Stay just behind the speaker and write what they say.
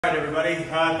All right, everybody.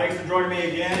 Thanks for joining me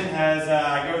again as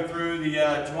I go through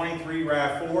the 23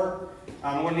 RAV4.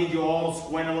 I'm going to need you all to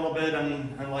squint a little bit.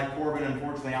 Unlike Corbin,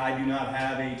 unfortunately, I do not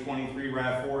have a 23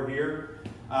 RAV4 here.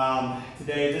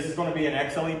 Today, this is going to be an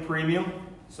XLE Premium,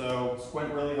 so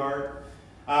squint really hard,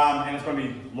 and it's going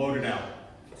to be loaded out.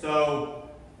 So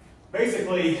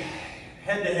basically,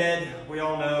 head-to-head, we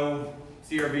all know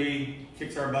CRV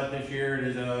kicks our butt this year. It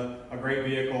is a great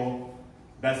vehicle,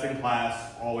 best in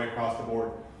class, all the way across the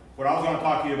board. What I was going to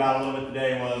talk to you about a little bit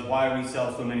today was why we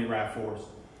sell so many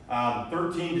RAV4s.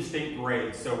 13 distinct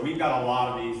grades, so we've got a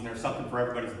lot of these, and there's something for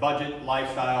everybody's budget,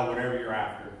 lifestyle, whatever you're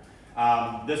after.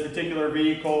 This particular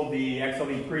vehicle, the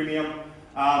XLE Premium,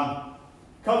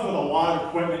 comes with a lot of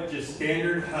equipment, just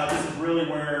standard. This is really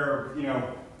where,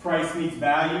 price meets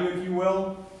value, if you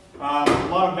will. A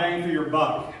lot of bang for your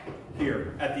buck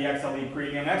here at the XLE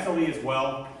Premium. XLE as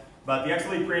well, but the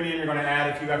XLE Premium, you're going to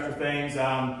add a few extra things.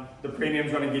 The Premium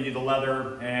is going to give you the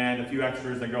leather and a few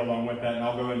extras that go along with that, and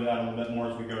I'll go into that a little bit more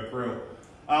as we go through.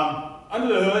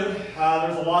 Under the hood,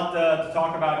 there's a lot to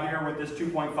talk about here with this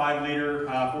 2.5 liter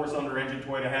four-cylinder engine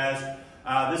Toyota has.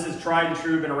 This is tried and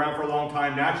true, been around for a long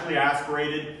time, naturally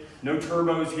aspirated, no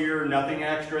turbos here, nothing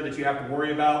extra that you have to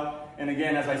worry about. And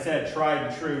again, as I said, tried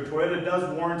and true. Toyota does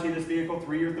warranty this vehicle,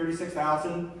 3-year,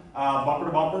 36,000, bumper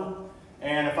to bumper,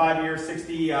 and a 5-year,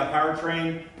 60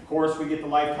 powertrain. Of course, we get the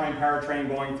lifetime powertrain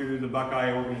going through the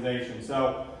Buckeye organization.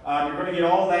 So you're going to get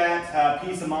all that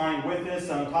peace of mind with this.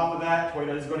 On top of that,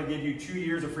 Toyota is going to give you 2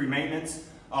 years of free maintenance.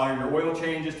 Your oil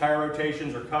changes, tire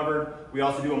rotations are covered. We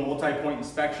also do a multi-point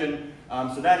inspection.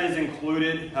 So that is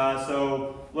included.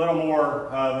 So a little more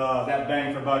of that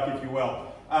bang for buck, if you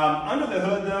will. Under the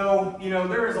hood, though,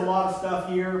 there is a lot of stuff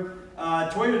here.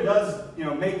 Toyota does,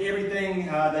 make everything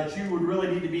that you would really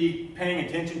need to be paying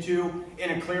attention to in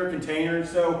a clear container.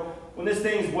 So when this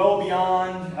thing's well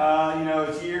beyond,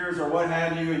 its years or what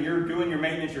have you, and you're doing your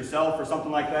maintenance yourself or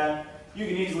something like that, you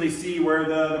can easily see where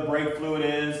the brake fluid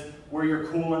is, where your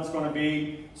coolant's going to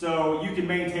be. So you can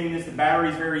maintain this. The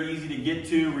battery's very easy to get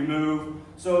to, remove.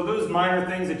 So those minor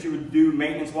things that you would do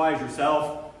maintenance-wise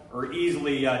yourself are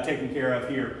easily taken care of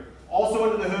here. Also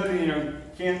under the hood,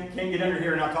 can't get under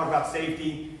here and not talk about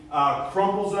safety.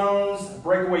 Crumple zones,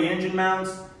 breakaway engine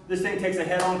mounts. This thing takes a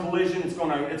head-on collision. It's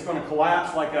going to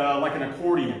collapse like an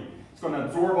accordion. It's going to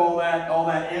absorb all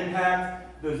that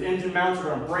impact. Those engine mounts are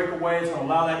going to break away. It's going to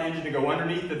allow that engine to go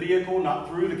underneath the vehicle, not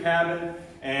through the cabin,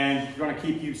 and it's going to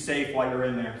keep you safe while you're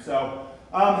in there. So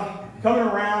coming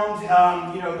around,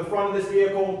 the front of this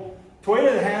vehicle,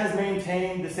 Toyota has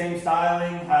maintained the same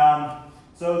styling.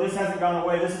 So this hasn't gone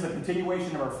away. This is a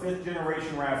continuation of our 5th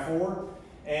generation RAV4.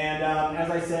 And as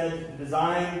I said, the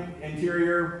design,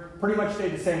 interior, pretty much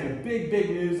stayed the same. The big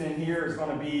news in here is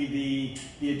going to be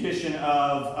the addition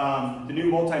of the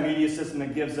new multimedia system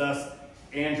that gives us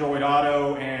Android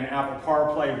Auto and Apple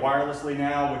CarPlay wirelessly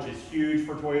now, which is huge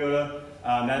for Toyota.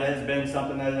 That has been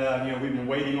something that we've been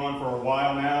waiting on for a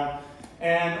while now.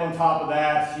 And on top of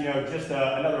that, just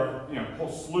another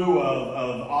whole slew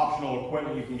of optional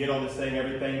equipment you can get on this thing.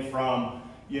 Everything from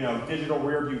digital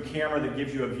rear view camera that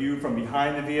gives you a view from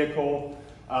behind the vehicle.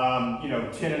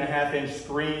 10.5-inch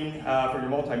screen for your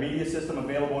multimedia system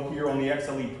available here on the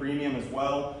XLE Premium as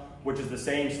well, which is the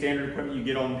same standard equipment you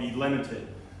get on the Limited.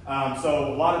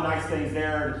 So a lot of nice things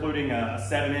there, including a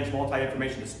 7-inch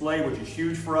multi-information display, which is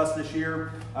huge for us this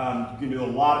year. You can do a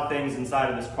lot of things inside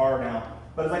of this car now.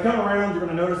 But as I come around, you're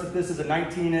going to notice that this is a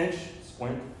 19-inch,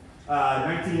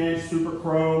 19-inch super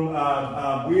chrome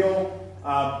wheel.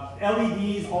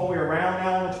 LEDs all the way around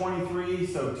now on the 23,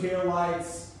 so tail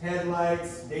lights,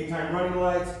 headlights, daytime running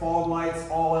lights, fog lights,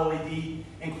 all LED,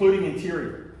 including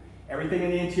interior. Everything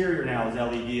in the interior now is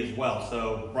LED as well,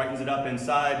 so brightens it up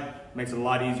inside, makes it a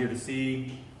lot easier to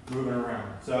see moving around.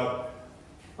 So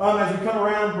as you come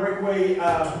around, breakaway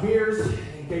mirrors,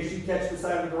 in case you catch the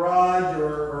side of the garage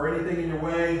or anything in your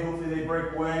way, hopefully they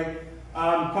break away.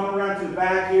 Coming around to the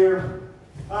back here,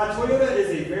 Toyota is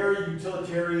a very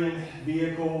utilitarian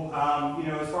vehicle,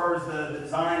 as far as the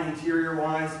design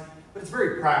interior-wise, but it's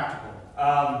very practical.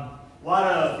 A lot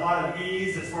of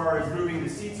ease as far as moving the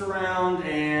seats around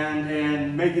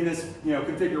and making this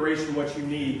configuration what you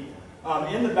need.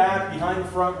 In the back, behind the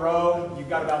front row, you've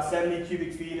got about 70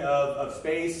 cubic feet of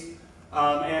space.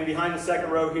 And behind the second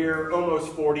row here,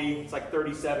 almost 40, it's like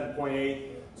 37.8.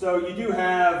 So you do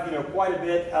have, quite a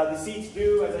bit. The seats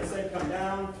do, as I said, come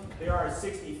down. They are a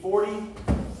 60-40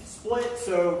 split,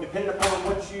 so depending upon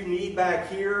what you need back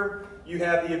here, you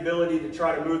have the ability to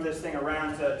try to move this thing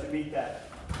around to meet that.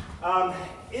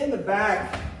 In the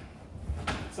back,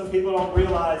 some people don't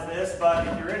realize this, but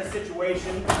if you're in a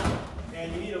situation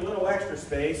and you need a little extra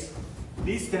space,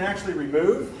 These can actually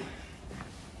remove,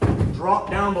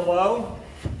 drop down below,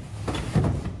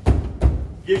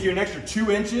 gives you an extra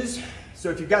 2 inches. So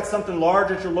if you've got something large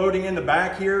that you're loading in the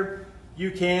back here,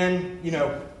 you can, you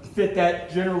know, fit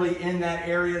that generally in that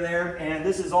area there. And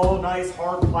this is all nice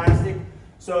hard plastic.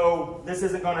 So this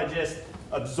isn't gonna just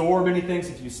absorb anything. So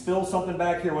if you spill something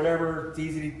back here, whatever, it's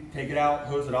easy to take it out,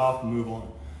 hose it off, and move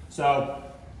on. So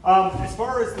as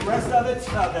far as the rest of it,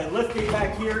 the lift gate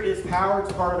back here is powered.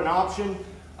 It's part of an option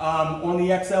on the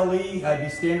XLE. It'd be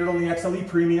standard on the XLE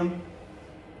Premium.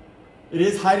 It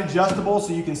is height adjustable,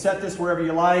 so you can set this wherever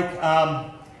you like.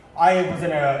 I was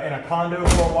in a condo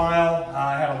for a while.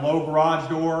 I had a low garage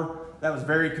door. That was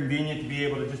very convenient to be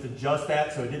able to just adjust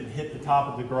that so it didn't hit the top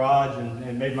of the garage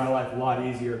and made my life a lot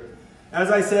easier. As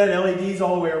I said, LEDs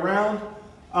all the way around.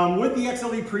 With the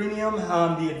XLE Premium,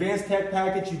 the Advanced Tech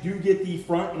Package, you do get the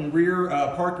front and rear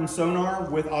parking sonar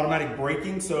with automatic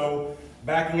braking. So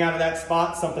backing out of that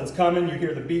spot, something's coming, you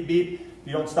hear the beep beep. If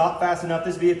you don't stop fast enough,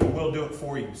 this vehicle will do it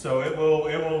for you. So it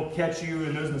will catch you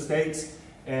in those mistakes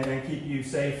and keep you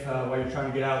safe while you're trying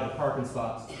to get out of the parking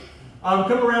spots.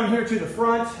 Come around here to the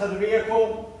front of the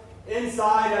vehicle.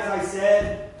 Inside, as I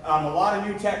said, a lot of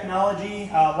new technology,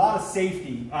 a lot of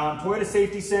safety. Toyota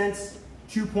Safety Sense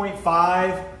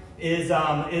 2.5 is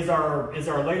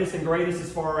our latest and greatest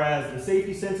as far as the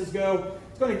safety senses go.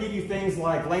 It's going to give you things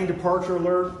like lane departure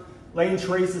alert, lane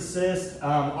trace assist,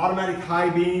 automatic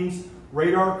high beams,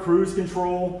 radar cruise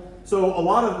control. So a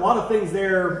lot of things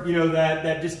there, you know,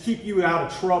 that just keep you out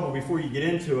of trouble before you get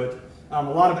into it. A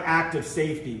lot of active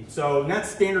safety. So that's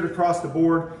standard across the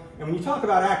board. And when you talk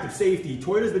about active safety,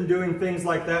 Toyota's been doing things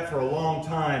like that for a long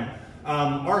time.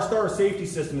 Our Star Safety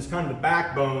System is kind of the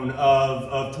backbone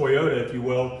of Toyota, if you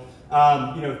will.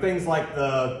 You know, things like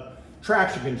the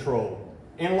traction control,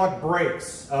 analog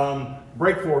brakes,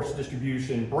 brake force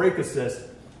distribution, brake assist,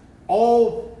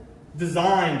 all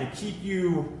designed to keep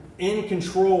you in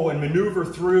control and maneuver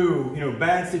through, you know,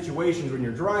 bad situations when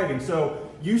you're driving. So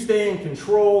you stay in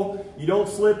control, you don't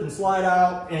slip and slide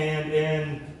out,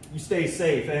 and you stay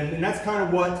safe. And that's kind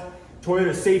of what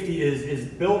Toyota safety is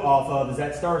built off of, is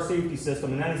that Star Safety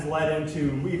System, and that has led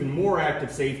into even more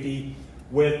active safety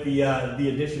with the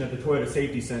addition of the Toyota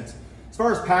Safety Sense. As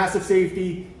far as passive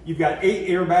safety, you've got 8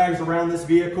 airbags around this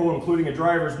vehicle, including a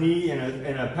driver's knee and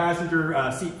a passenger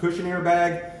seat cushion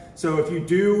airbag. So if you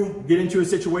do get into a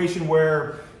situation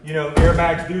where, you know,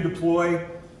 airbags do deploy,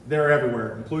 they're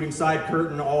everywhere, including side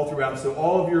curtain all throughout. So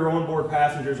all of your onboard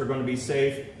passengers are going to be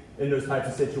safe in those types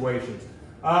of situations.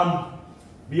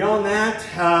 Beyond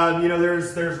that, you know,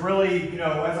 there's really, you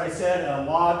know, as I said, a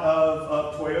lot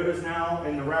of Toyotas now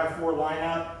in the RAV4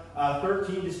 lineup.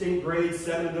 13 distinct grades,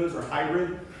 7 of those are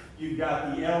hybrid. You've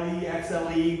got the LE,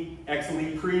 XLE,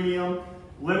 XLE Premium,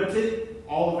 Limited,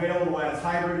 all available as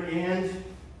hybrid and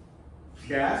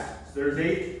gas. So there's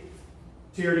 8.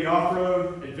 TRD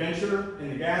Off-Road, Adventure in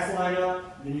the gas lineup.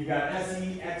 Then you've got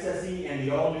SE, XSE, and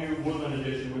the all-new Woodland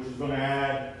Edition, which is going to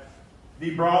add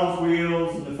the bronze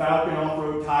wheels and the Falcon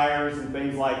off-road tires and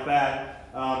things like that.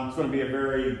 It's going to be a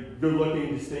very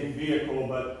good-looking, distinct vehicle,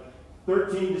 but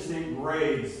 13 distinct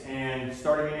grades, and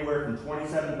starting anywhere from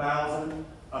 $27,000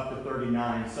 up to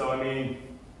 $39,000. So I mean,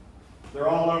 they're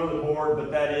all over the board,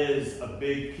 but that is a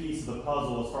big piece of the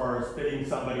puzzle as far as fitting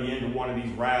somebody into one of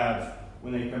these RAVs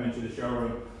when they come into the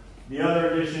showroom. The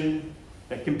other addition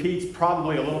that competes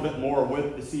probably a little bit more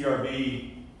with the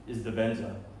CRV is the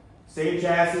Venza. Same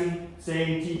chassis,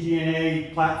 same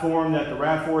TGNA platform that the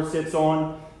RAV4 sits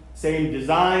on, same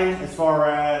design as far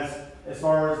as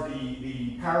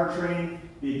the powertrain.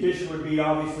 The addition would be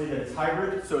obviously that it's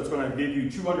hybrid, so it's going to give you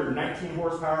 219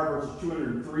 horsepower versus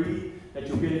 203 that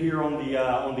you'll get here on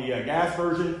the gas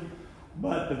version.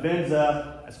 But the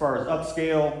Venza, as far as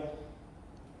upscale,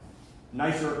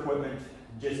 nicer equipment,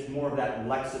 just more of that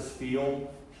Lexus feel.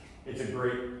 It's a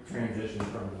great transition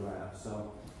from the RAV.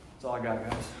 So that's all I got,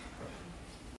 guys.